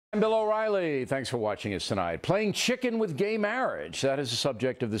I'm Bill O'Reilly. Thanks for watching us tonight. Playing chicken with gay marriage. That is the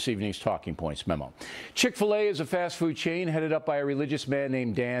subject of this evening's Talking Points memo. Chick-fil-A is a fast food chain headed up by a religious man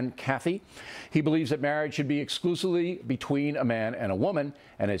named Dan Cathy. He believes that marriage should be exclusively between a man and a woman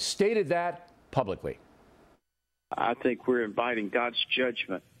and has stated that publicly. I think we're inviting God's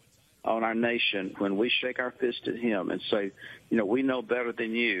judgment on our nation when we shake our fist at him and say, we know better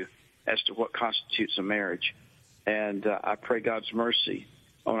than you as to what constitutes a marriage. And I pray God's mercy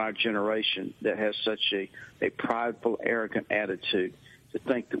on our generation that has such a prideful, arrogant attitude to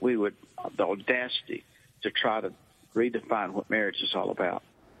think that we would, the audacity to try to redefine what marriage is all about.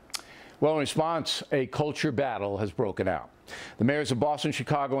 Well, in response, a culture battle has broken out. The mayors of Boston,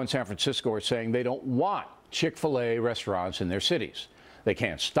 Chicago, and San Francisco are saying they don't want Chick-fil-A restaurants in their cities. They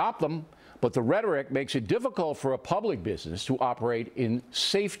can't stop them, but the rhetoric makes it difficult for a public business to operate in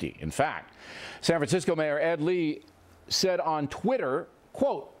safety. In fact, San Francisco Mayor Ed Lee said on Twitter,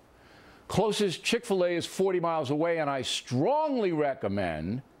 quote, "Closest Chick-fil-A is 40 miles away, and I strongly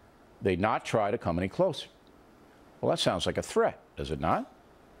recommend they not try to come any closer." Well, that sounds like a threat, does it not?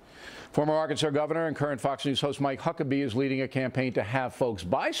 Former Arkansas governor and current Fox News host Mike Huckabee is leading a campaign to have folks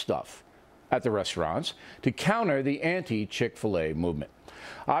buy stuff at the restaurants to counter the anti-Chick-fil-A movement.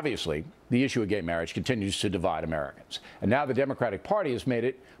 Obviously, the issue of gay marriage continues to divide Americans, and now the Democratic Party has made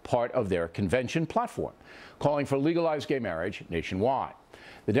it part of their convention platform, calling for legalized gay marriage nationwide.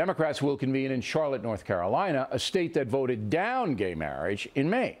 The Democrats will convene in Charlotte, North Carolina, a state that voted down gay marriage in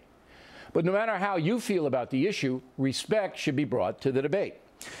May. But no matter how you feel about the issue, respect should be brought to the debate.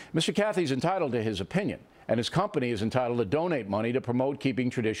 Mr. Cathy is entitled to his opinion, and his company is entitled to donate money to promote keeping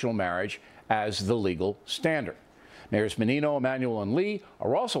traditional marriage as the legal standard. Mayors Menino, Emanuel, and Lee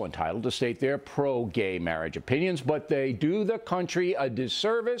are also entitled to state their pro-gay marriage opinions, but they do the country a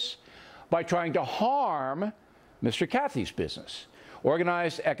disservice by trying to harm Mr. Cathy's business.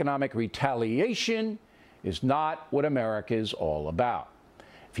 Organized economic retaliation is not what America is all about.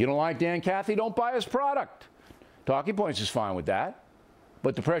 If you don't like Dan Cathy, don't buy his product. Talking Points is fine with that.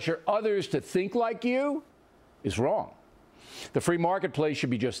 But to pressure others to think like you is wrong. The free marketplace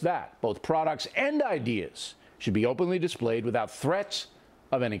should be just that. Both products and ideas should be openly displayed without threats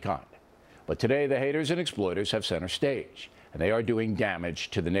of any kind. But today, the haters and exploiters have center stage, and they are doing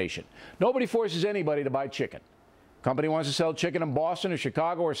damage to the nation. Nobody forces anybody to buy chicken. Company wants to sell chicken in Boston or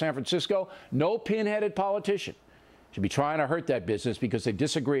Chicago or San Francisco, no pin-headed politician should be trying to hurt that business because they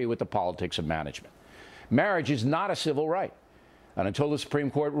disagree with the politics of management. Marriage is not a civil right. And until the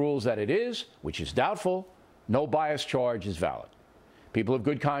Supreme Court rules that it is, which is doubtful, no bias charge is valid. People of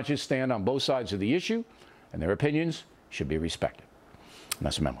good conscience stand on both sides of the issue, and their opinions should be respected. And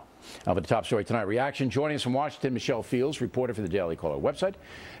that's a memo. Now for the top story tonight, reaction. Joining us from Washington, Michelle Fields, reporter for the Daily Caller website.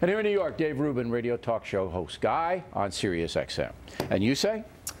 And here in New York, Dave Rubin, radio talk show host guy on Sirius XM. And you say?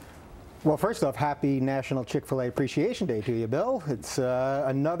 Well, first off, happy National Chick-fil-A Appreciation Day to you, Bill. It's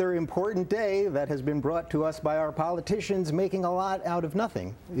another important day that has been brought to us by our politicians making a lot out of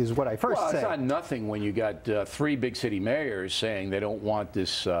nothing, is what I first said. Well, it's not nothing when you got 3 big city mayors saying they don't want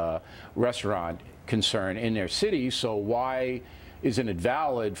this restaurant concern in their city, so why isn't it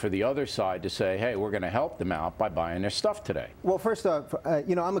valid for the other side to say, hey, we're going to help them out by buying their stuff today? Well, first off,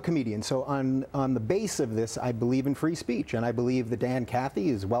 I'm a comedian, so on the base of this, I believe in free speech, and I believe that Dan Cathy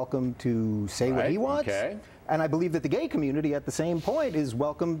is welcome to say what he wants. Okay. And I believe that the gay community at the same point is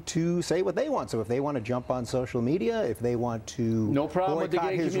welcome to say what they want. So if they want to jump on social media, if they want to no problem with the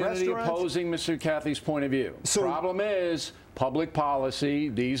gay community restaurants, opposing Mr. Cathy's point of view. So, problem is public policy,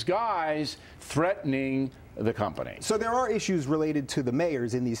 these guys threatening the company. So there are issues related to the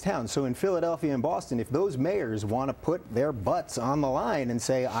mayors in these towns. So in Philadelphia and Boston, if those mayors want to put their butts on the line and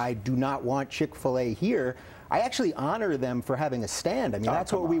say, I do not want Chick-fil-A here, I actually honor them for having a stand. I mean,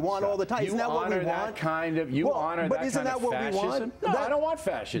 that's what we want all the time. Isn't that what we want? You honor that kind of fascism? But isn't that what we want? No, I don't want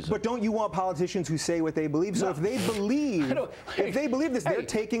fascism. But don't you want politicians who say what they believe? So if they believe, this, they're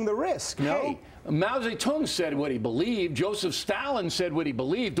taking the risk, no? Hey, Mao Zedong said what he believed. Joseph Stalin said what he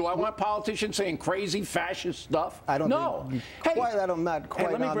believed. Do I want politicians saying crazy fascist stuff? I don't know. I'm not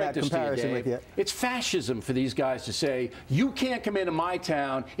quite on that comparison with you. It's fascism for these guys to say, you can't come into my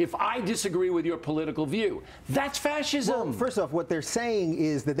town if I disagree with your political view. That's fascism. Well, first off, what they're saying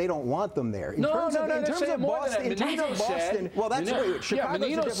is that they don't want them there. In terms of Boston, well, that's right. Chicago's a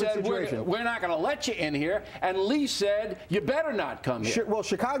different situation. We're not going to let you in here. And Lee said, you better not come here. Well,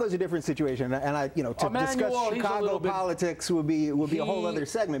 Chicago's a different situation. And to discuss Chicago politics would be a whole other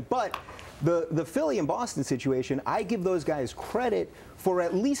segment. But the Philly and Boston situation, I give those guys credit for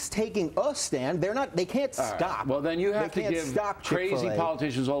at least taking a stand. They can't stop. Well, then you have to give crazy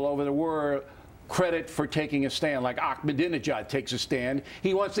politicians all over the world credit for taking a stand, like Ahmadinejad takes a stand.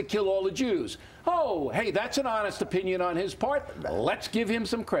 He wants to kill all the Jews. Oh, hey, that's an honest opinion on his part. Let's give him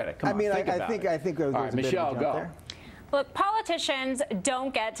some credit. Come on, think about it. I think there's all right, Michelle, go. there. Look, politicians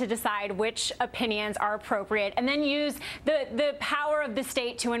don't get to decide which opinions are appropriate and then use the power of the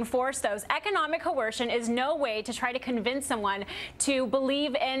state to enforce those. Economic coercion is no way to try to convince someone to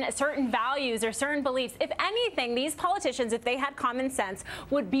believe in certain values or certain beliefs. If anything, these politicians, if they had common sense,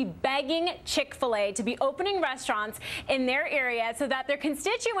 would be begging Chick-fil-A to be opening restaurants in their area so that their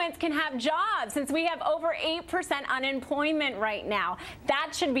constituents can have jobs, since we have over 8% unemployment right now.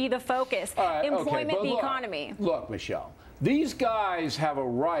 That should be the focus. Employment, okay, the economy. Look, Michelle. These guys have a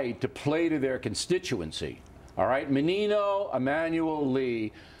right to play to their constituency, all right? Menino, Emanuel,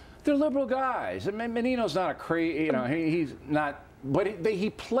 Lee, they're liberal guys. I mean, Menino's not a crazy, you know, he's not, but they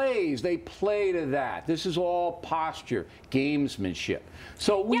play to that. This is all posture, gamesmanship.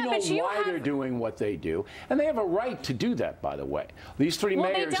 So we know why they're doing what they do, and they have a right to do that, by the way. These three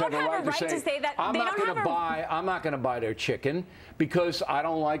mayors have a right to say that I'm not going to buy their chicken because I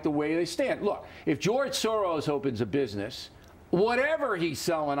don't like the way they stand. Look, if George Soros opens a business, whatever he's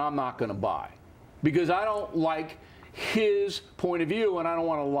selling, I'm not going to buy because I don't like his point of view and I don't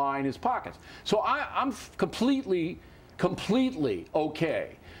want to line his pockets. So I'm completely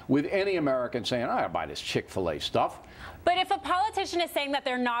okay with any American saying, I buy this Chick-fil-A stuff. But if a politician is saying that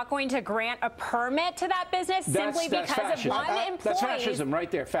they're not going to grant a permit to that business simply because of one employee, that's fascism right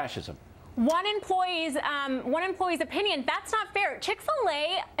there, fascism. One employee's opinion, that's not fair.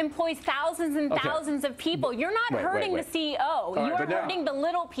 Chick-fil-A employs thousands and thousands of people. You're not hurting the CEO. You are hurting the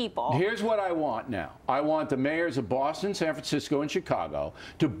little people. Here's what I want now. I want the mayors of Boston, San Francisco, and Chicago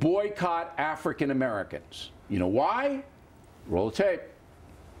to boycott African Americans. You know why? Roll the tape.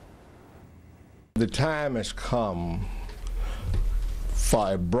 The time has come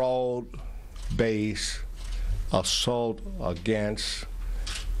for a broad-based assault against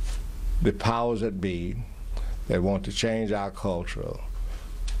the powers that be that want to change our culture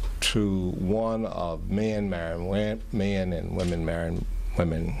to one of men marrying men and women marrying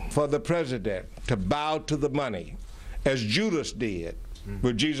women. For the president to bow to the money, as Judas did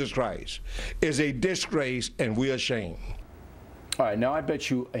with Jesus Christ, is a disgrace, and we're ashamed. All right, now I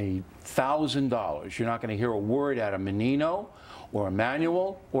bet you $1,000 you're not going to hear a word out of Menino or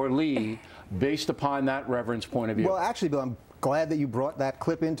Emanuel or Lee based upon that reverend's point of view. Well, actually, Bill, I'm glad that you brought that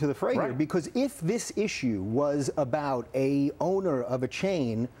clip into the fray here, because if this issue was about a owner of a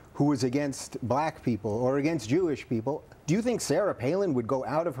chain who was against black people or against Jewish people, do you think Sarah Palin would go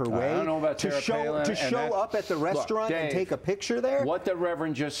out of her way to show up at the restaurant and take a picture there? What the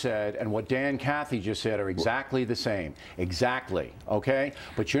Reverend just said and what Dan Cathy just said are exactly the same. Exactly. Okay?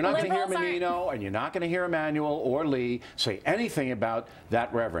 But you're not going to hear Menino and you're not going to hear Emanuel or Lee say anything about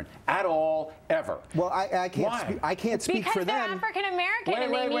that Reverend at all, ever. Well, I can't speak for them. Because they're African American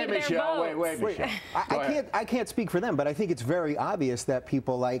and they need their votes. Wait, Michelle. I can't speak for them, but I think it's very obvious that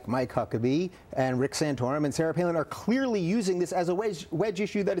people like Mike Huckabee and Rick Santorum and Sarah Palin are clearly using this as a wedge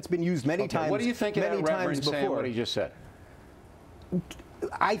issue that it's been used many times. What do you think of that Reverend saying what he just said?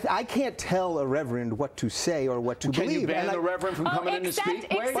 I can't tell a reverend what to say or what to believe. Can you ban the reverend from coming in to speak?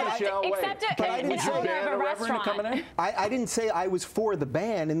 Wait, Michelle, wait. Would you ban a reverend coming in? I didn't say I was for the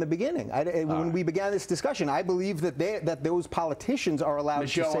ban in the beginning. When we began this discussion, I believe that those politicians are allowed to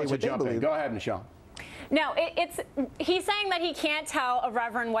say what they believe. Go ahead, Michelle. No, he's saying that he can't tell a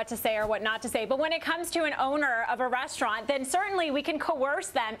reverend what to say or what not to say. But when it comes to an owner of a restaurant, then certainly we can coerce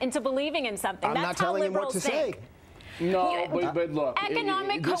them into believing in something. I'm not telling him what to say. No, but look,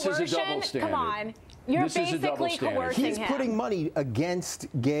 economic coercion. This is a double standard. Come on. You're basically coercing him. He's putting money against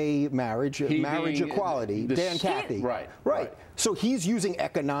gay marriage, marriage equality. Dan Cathy. Right. So he's using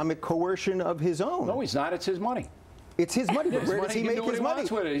economic coercion of his own. No, he's not. It's his money. It's his money, but where does he make his money?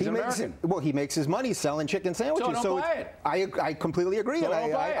 He's American. Well, he makes his money selling chicken sandwiches. So don't buy it. I completely agree, and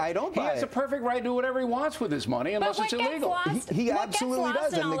I don't buy it. He has a perfect right to do whatever he wants with his money, unless it's illegal. He absolutely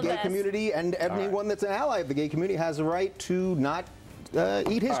does, and the gay community and everyone that's an ally of the gay community has a right to not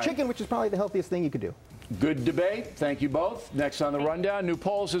eat his chicken, which is probably the healthiest thing you could do. Good debate. Thank you both. Next on the rundown, new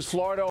polls is Florida